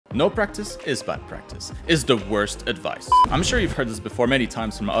No practice is bad practice is the worst advice. I'm sure you've heard this before many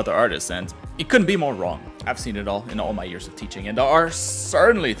times from other artists, and it couldn't be more wrong. I've seen it all in all my years of teaching, and there are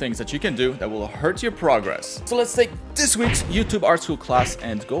certainly things that you can do that will hurt your progress. So let's take this week's YouTube art school class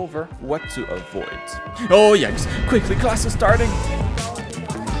and go over what to avoid. Oh yes, quickly, class is starting!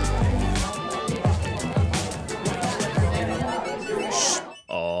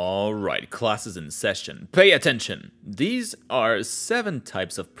 Alright, class is in session. Pay attention! These are 7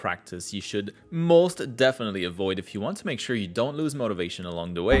 types of practice you should most definitely avoid if you want to make sure you don't lose motivation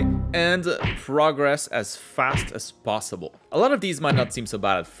along the way and progress as fast as possible. A lot of these might not seem so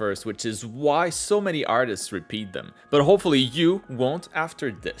bad at first, which is why so many artists repeat them, but hopefully you won't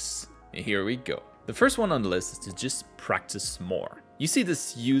after this. Here we go. The first one on the list is to just practice more. You see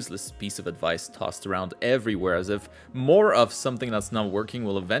this useless piece of advice tossed around everywhere as if more of something that's not working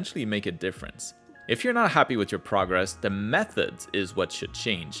will eventually make a difference. If you're not happy with your progress, the method is what should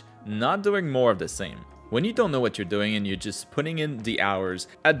change, not doing more of the same. When you don't know what you're doing and you're just putting in the hours,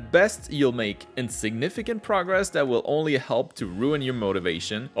 at best you'll make insignificant progress that will only help to ruin your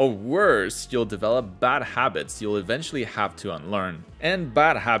motivation, or worse, you'll develop bad habits you'll eventually have to unlearn. And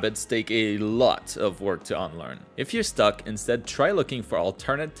bad habits take a lot of work to unlearn. If you're stuck, instead try looking for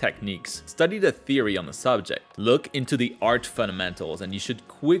alternate techniques, study the theory on the subject, look into the art fundamentals, and you should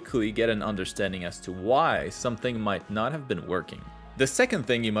quickly get an understanding as to why something might not have been working. The second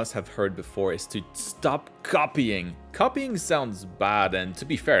thing you must have heard before is to stop copying. Copying sounds bad, and to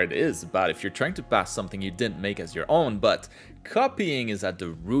be fair, it is bad if you're trying to pass something you didn't make as your own, but copying is at the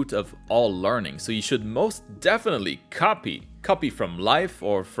root of all learning, so you should most definitely copy. Copy from life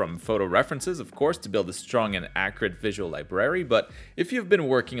or from photo references, of course, to build a strong and accurate visual library, but if you've been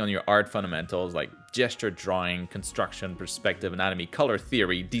working on your art fundamentals like gesture drawing, construction, perspective, anatomy, color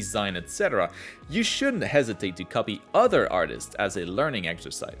theory, design, etc., you shouldn't hesitate to copy other artists as a learning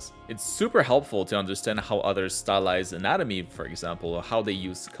exercise. It's super helpful to understand how others stylize anatomy, for example, or how they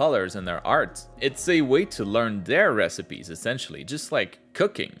use colors in their art. It's a way to learn their recipes, essentially, just like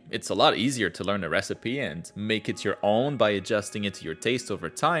cooking. It's a lot easier to learn a recipe and make it your own by adjusting it to your taste over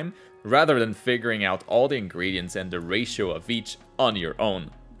time, rather than figuring out all the ingredients and the ratio of each on your own.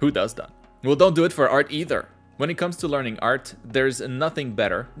 Who does that? Well, don't do it for art either. When it comes to learning art, there's nothing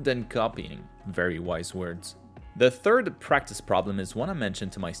better than copying. Very wise words. The third practice problem is one I mention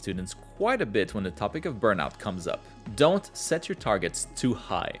to my students quite a bit when the topic of burnout comes up. Don't set your targets too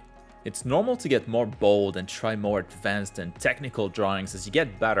high. It's normal to get more bold and try more advanced and technical drawings as you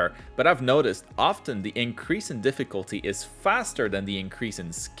get better, but I've noticed often the increase in difficulty is faster than the increase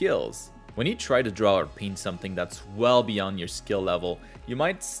in skills. When you try to draw or paint something that's well beyond your skill level, you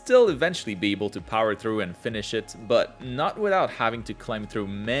might still eventually be able to power through and finish it, but not without having to climb through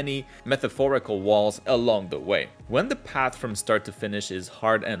many metaphorical walls along the way. When the path from start to finish is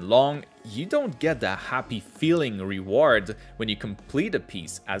hard and long, you don't get that happy feeling reward when you complete a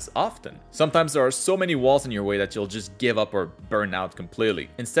piece as often. Sometimes there are so many walls in your way that you'll just give up or burn out completely.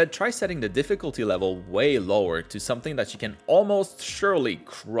 Instead, try setting the difficulty level way lower to something that you can almost surely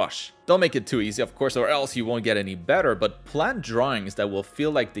crush. Don't make it too easy, of course, or else you won't get any better, but plan drawings that will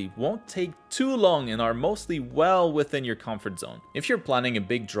feel like they won't take too long and are mostly well within your comfort zone. If you're planning a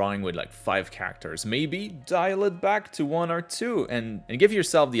big drawing with like 5 characters, maybe dial it back to 1 or 2 and give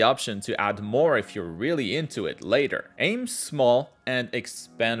yourself the option to add more if you're really into it later. Aim small and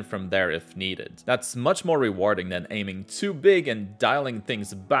expand from there if needed. That's much more rewarding than aiming too big and dialing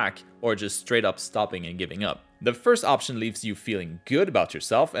things back or just straight up stopping and giving up. The first option leaves you feeling good about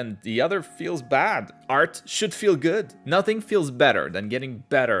yourself and the other feels bad. Art should feel good. Nothing feels better than getting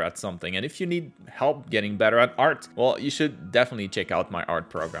better at something, and if you need help getting better at art, well, you should definitely check out my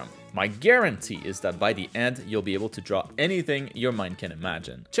art program. My guarantee is that by the end, you'll be able to draw anything your mind can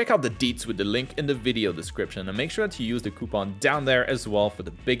imagine. Check out the deets with the link in the video description and make sure that you use the coupon down there as well for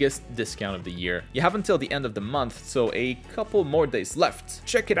the biggest discount of the year. You have until the end of the month, so a couple more days left.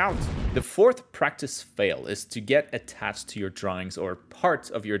 Check it out! The fourth practice fail is to get attached to your drawings or parts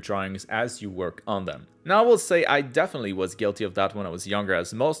of your drawings as you work on them. Now I will say I definitely was guilty of that when I was younger,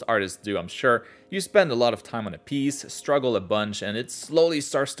 as most artists do, I'm sure. You spend a lot of time on a piece, struggle a bunch, and it slowly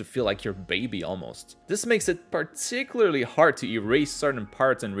starts to feel like your baby almost. This makes it particularly hard to erase certain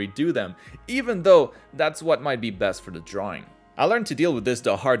parts and redo them, even though that's what might be best for the drawing. I learned to deal with this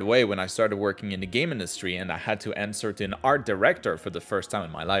the hard way when I started working in the game industry and I had to answer to an art director for the first time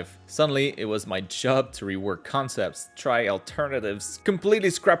in my life. Suddenly, it was my job to rework concepts, try alternatives, completely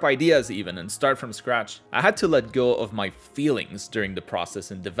scrap ideas even, and start from scratch. I had to let go of my feelings during the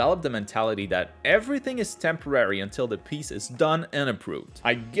process and develop the mentality that everything is temporary until the piece is done and approved.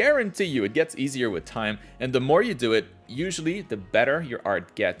 I guarantee you it gets easier with time, and the more you do it, Usually, the better your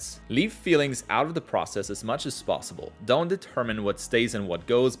art gets. Leave feelings out of the process as much as possible. Don't determine what stays and what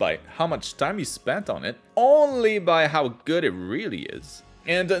goes by how much time you spent on it, only by how good it really is.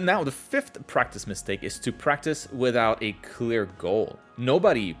 And now the fifth practice mistake is to practice without a clear goal.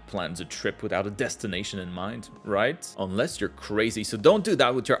 Nobody plans a trip without a destination in mind, right? Unless you're crazy, so don't do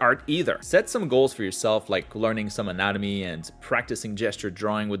that with your art either. Set some goals for yourself, like learning some anatomy and practicing gesture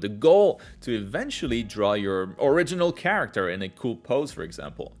drawing with the goal to eventually draw your original character in a cool pose, for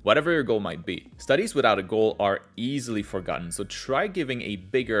example. Whatever your goal might be. Studies without a goal are easily forgotten, so try giving a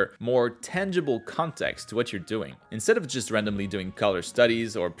bigger, more tangible context to what you're doing. Instead of just randomly doing color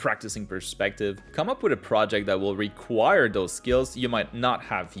studies or practicing perspective, come up with a project that will require those skills you might not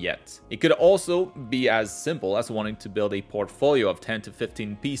have yet. It could also be as simple as wanting to build a portfolio of 10 to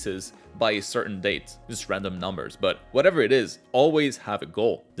 15 pieces by a certain date, just random numbers, but whatever it is, always have a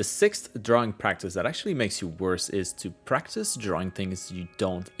goal. The sixth drawing practice that actually makes you worse is to practice drawing things you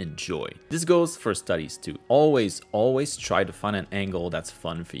don't enjoy. This goes for studies too. Always try to find an angle that's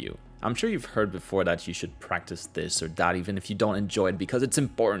fun for you. I'm sure you've heard before that you should practice this or that even if you don't enjoy it because it's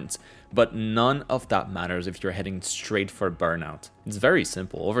important, but none of that matters if you're heading straight for burnout. It's very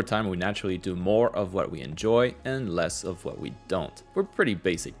simple. Over time, we naturally do more of what we enjoy and less of what we don't. We're pretty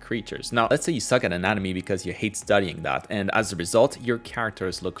basic creatures. Now, let's say you suck at anatomy because you hate studying that, and as a result, your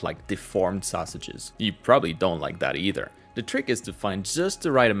characters look like deformed sausages. You probably don't like that either. The trick is to find just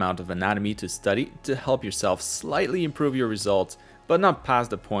the right amount of anatomy to study to help yourself slightly improve your results, but not past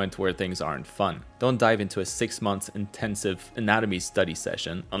the point where things aren't fun. Don't dive into a 6-month intensive anatomy study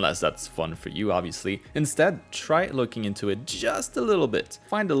session, unless that's fun for you, obviously. Instead, try looking into it just a little bit.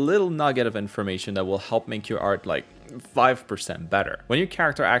 Find a little nugget of information that will help make your art like 5% better. When your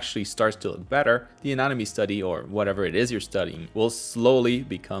character actually starts to look better, the anatomy study or whatever it is you're studying will slowly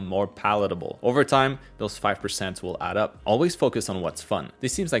become more palatable. Over time, those 5% will add up. Always focus on what's fun.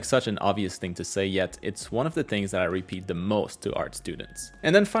 This seems like such an obvious thing to say, yet it's one of the things that I repeat the most to art students.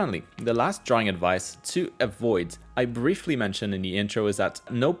 And then finally, the last drawing advice to avoid I briefly mentioned in the intro is that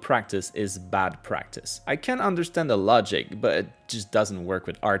no practice is bad practice. I can understand the logic, but it just doesn't work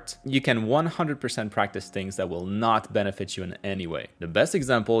with art. You can 100% practice things that will not benefit you in any way. The best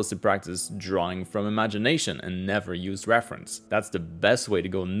example is to practice drawing from imagination and never use reference. That's the best way to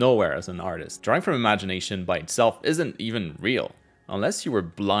go nowhere as an artist. Drawing from imagination by itself isn't even real. Unless you were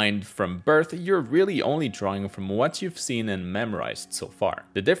blind from birth, you're really only drawing from what you've seen and memorized so far.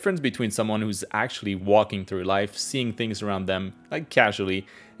 The difference between someone who's actually walking through life, seeing things around them, like casually,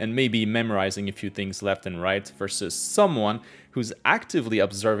 and maybe memorizing a few things left and right, versus someone who's actively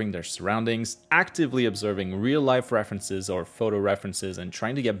observing their surroundings, actively observing real-life references or photo references and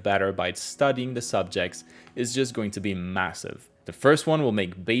trying to get better by studying the subjects, is just going to be massive. The first one will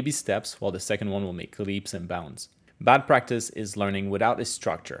make baby steps, while the second one will make leaps and bounds. Bad practice is learning without a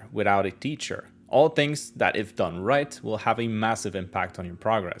structure, without a teacher. All things that, if done right, will have a massive impact on your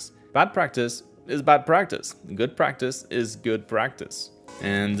progress. Bad practice is bad practice. Good practice is good practice.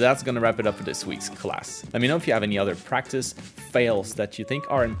 And that's gonna wrap it up for this week's class. Let me know if you have any other practice fails that you think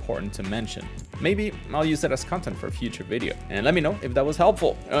are important to mention. Maybe I'll use that as content for a future video. And let me know if that was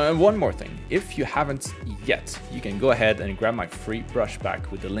helpful. One more thing, if you haven't yet, you can go ahead and grab my free brush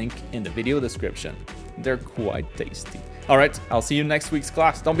pack with the link in the video description. They're quite tasty. All right, I'll see you next week's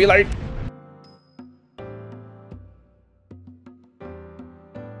class. Don't be late.